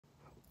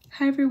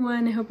Hi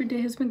everyone, I hope your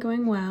day has been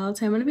going well.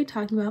 Today I'm going to be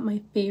talking about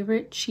my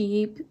favorite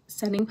cheap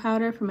setting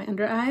powder for my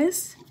under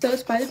eyes. So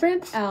it's by the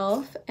brand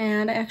e.l.f.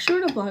 and I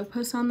actually wrote a blog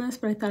post on this,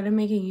 but I thought I'd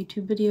make a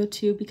YouTube video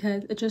too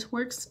because it just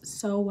works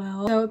so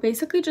well. So it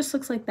basically just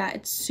looks like that.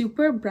 It's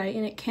super bright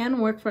and it can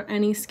work for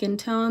any skin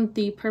tone.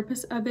 The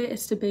purpose of it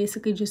is to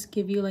basically just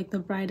give you like the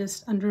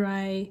brightest under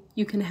eye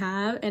you can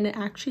have, and it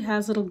actually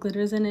has little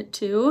glitters in it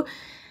too.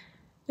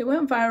 It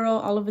went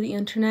viral all over the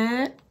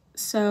internet.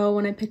 So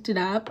when I picked it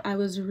up, I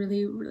was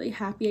really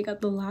happy. I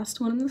got the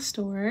last one in the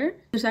store.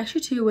 There's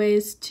actually two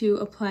ways to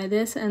apply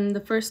this, and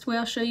the first way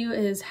I'll show you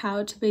is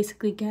how to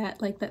basically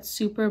get like that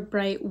super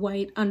bright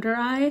white under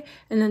eye,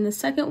 and then the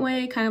second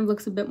way kind of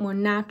looks a bit more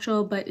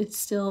natural, but it's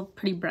still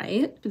pretty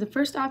bright. The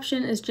first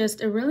option is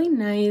just a really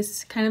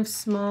nice kind of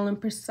small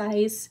and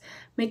precise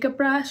makeup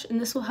brush,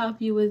 and this will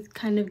help you with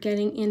kind of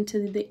getting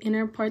into the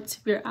inner parts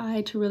of your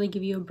eye to really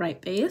give you a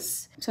bright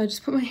base. So I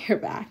just put my hair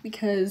back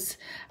because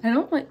I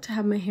don't like to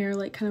have my hair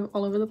like kind of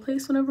all over the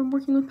place whenever I'm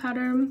working with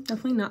powder.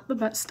 Definitely not the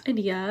best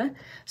idea.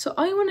 So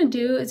all you want to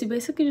do is you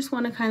basically just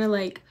want to kind of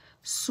like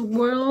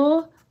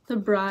swirl the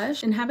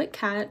brush and have it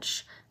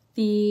catch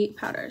the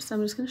powder. So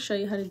I'm just going to show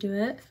you how to do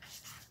it.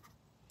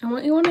 And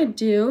what you want to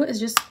do is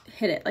just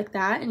hit it like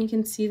that, and you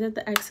can see that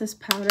the excess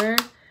powder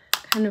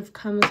kind of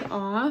comes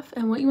off.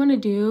 And what you want to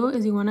do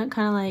is you want to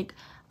kind of like,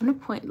 I'm going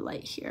to point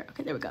light here.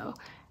 Okay, there we go.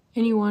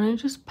 And you want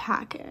to just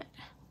pack it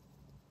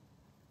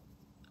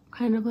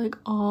kind of like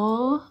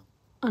all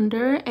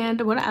under.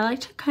 And what I like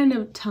to kind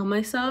of tell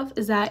myself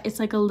is that it's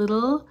like a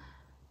little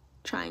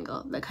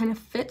triangle that kind of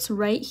fits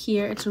right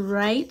here. It's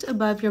right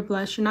above your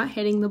blush. You're not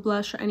hitting the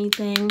blush or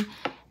anything,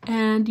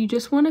 and you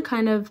just want to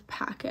kind of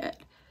pack it.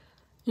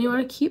 And you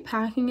want to keep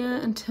packing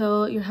it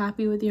until you're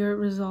happy with your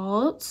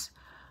results.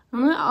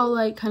 Normally I'll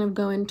like kind of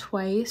go in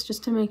twice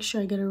just to make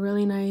sure I get a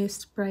really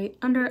nice bright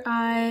under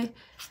eye.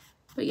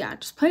 But yeah,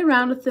 just play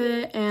around with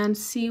it and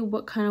see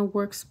what kind of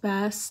works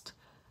best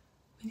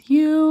with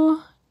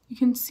you. You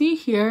can see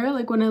here,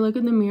 like when I look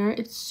in the mirror,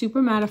 it's super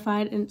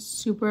mattified and it's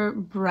super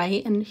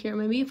bright. And here,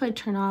 maybe if I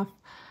turn off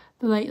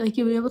the light, like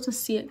you'll be able to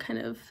see it kind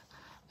of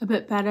a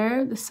bit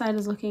better. This side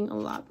is looking a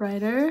lot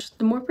brighter.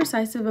 The more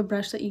precise of a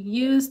brush that you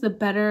use, the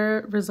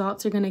better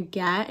results you're gonna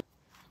get.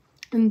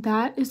 And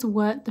that is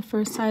what the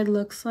first side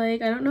looks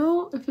like. I don't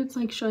know if it's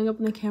like showing up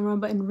in the camera,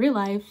 but in real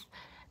life,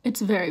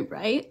 it's very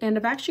bright. And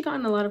I've actually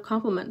gotten a lot of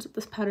compliments with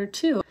this powder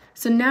too.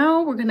 So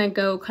now we're gonna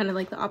go kind of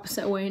like the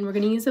opposite way, and we're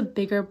gonna use a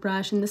bigger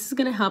brush, and this is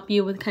gonna help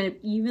you with kind of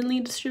evenly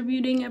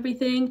distributing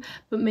everything,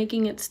 but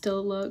making it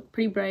still look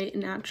pretty bright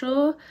and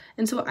natural.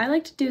 And so what I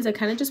like to do is I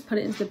kind of just put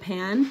it into the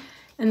pan,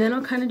 and then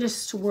I'll kind of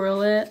just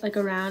swirl it like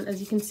around,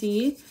 as you can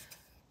see.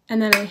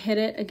 And then I hit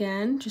it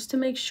again just to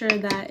make sure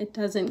that it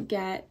doesn't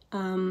get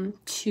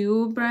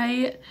too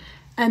bright.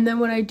 And then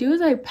what I do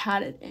is I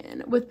pat it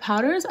in. With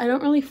powders, I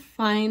don't really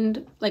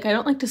find, like I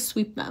don't like to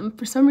sweep them.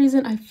 For some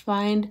reason, I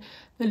find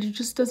that it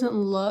just doesn't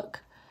look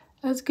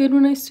as good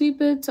when I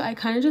sweep it. So I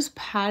kind of just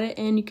pat it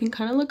in. You can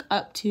kind of look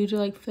up too to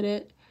like fit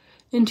it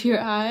into your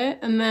eye.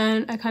 And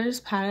then I kind of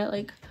just pat it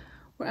like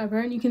wherever.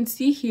 And you can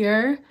see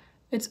here,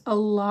 it's a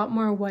lot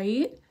more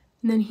white.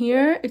 And then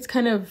here, it's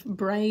kind of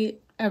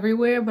bright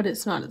everywhere, but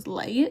it's not as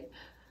light.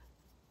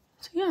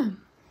 So yeah.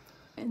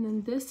 And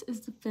then this is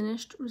the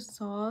finished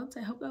results.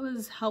 I hope that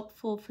was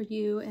helpful for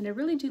you, and I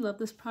really do love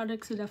this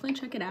product, so definitely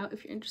check it out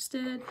if you're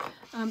interested.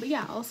 But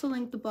yeah, I'll also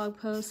link the blog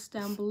post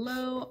down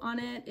below on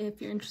it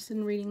if you're interested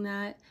in reading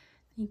that.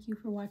 Thank you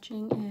for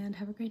watching and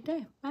have a great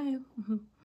day. Bye.